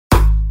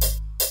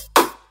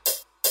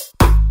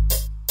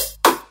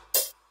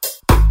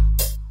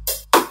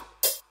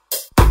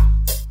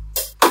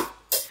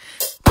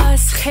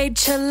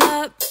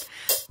ʔəshəliʔ,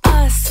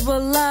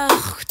 ʔəshəliʔ,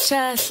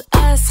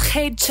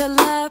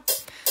 ʔəshəliʔ,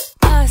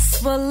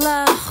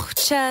 ʔəshəliʔ,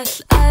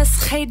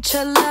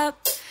 ʔəshəliʔ, ʔəshəliʔ,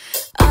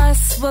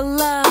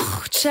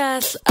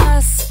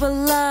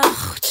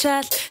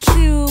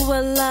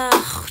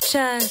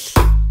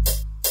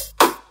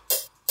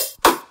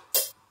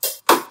 ʔəshəliʔ,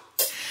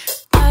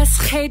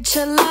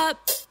 ʔəshəliʔ, ʔəshəliʔ,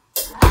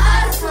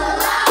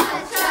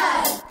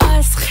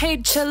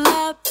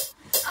 ʔəshəliʔ,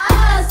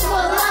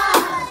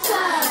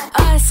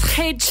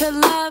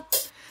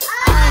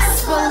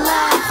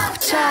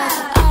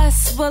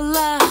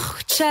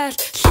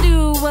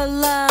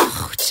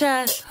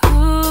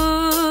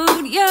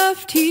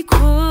 Yafti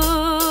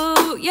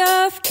quote,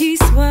 yafti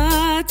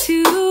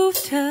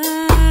swatuftan.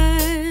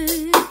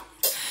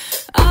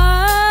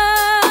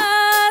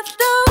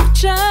 Adlok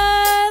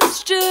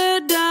just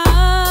jadar,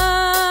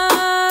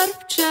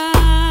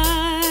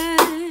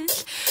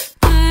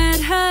 but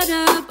had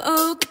up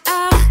oak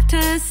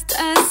achtest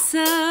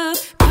asap,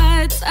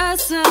 pats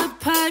asap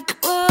pat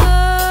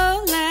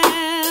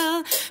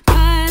olel,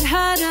 but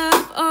had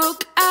up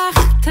oak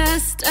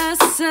achtest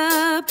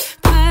asap,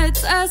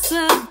 pats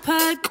asap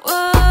pat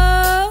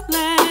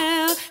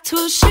olel.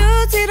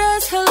 txwuəlšucid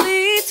is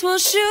alive,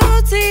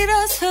 txwuəlšucid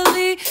is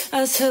alive,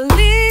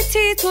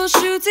 ʔəshəliʔ,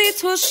 txwuəlšucid,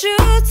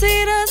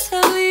 txwuəlšucid is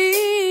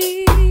alive.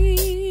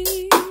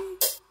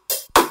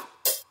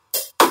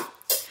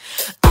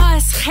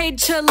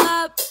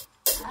 ʔəshəliʔ,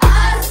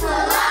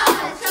 ʔəshəliʔ,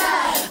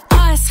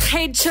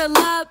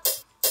 ʔəshəliʔ,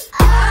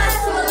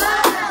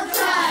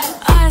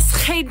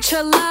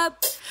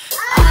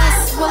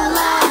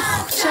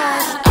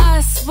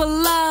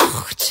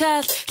 ʔəshəliʔ,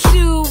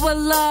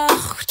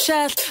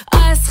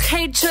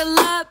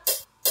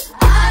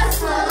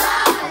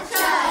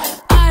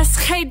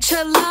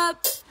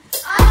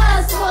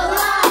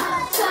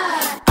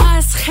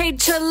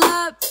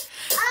 ʔəshəliʔ, ʔəshəliʔ,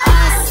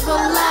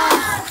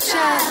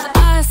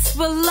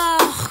 ʔəshəliʔ,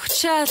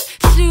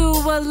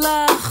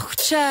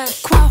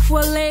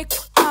 Kwafwalik,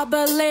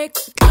 abalik,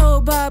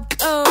 globe,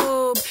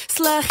 globe.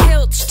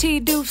 Slachilch, ti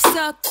doof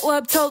suck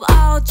web, told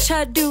all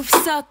cha doof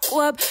suck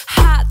web.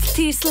 Hat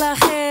ti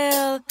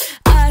slachil,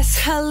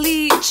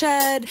 ʔəshəliʔ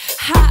chad.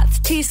 Hat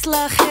ti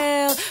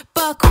slachil,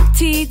 buck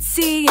ti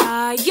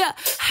tsiya, yeah.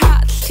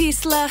 Hat ti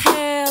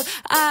slachil,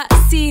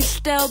 asil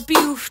del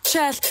buf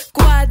chas.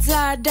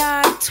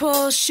 Guadzadar,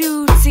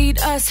 txwuəlšucid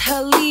is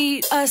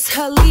alive,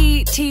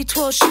 ʔəshəliʔ, ti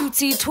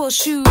txwuəlšucid,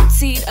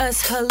 txwuəlšucid is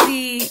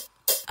alive.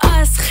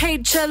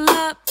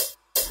 ʔəshəliʔ,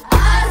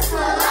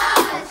 ʔəshəliʔ,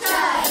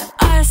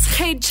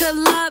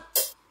 ʔəshəliʔ,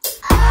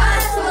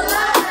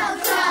 ʔəshəliʔ,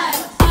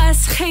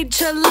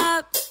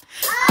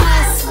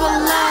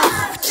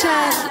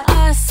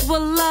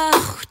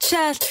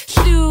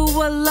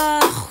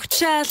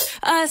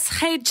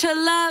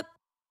 ʔəshəliʔ,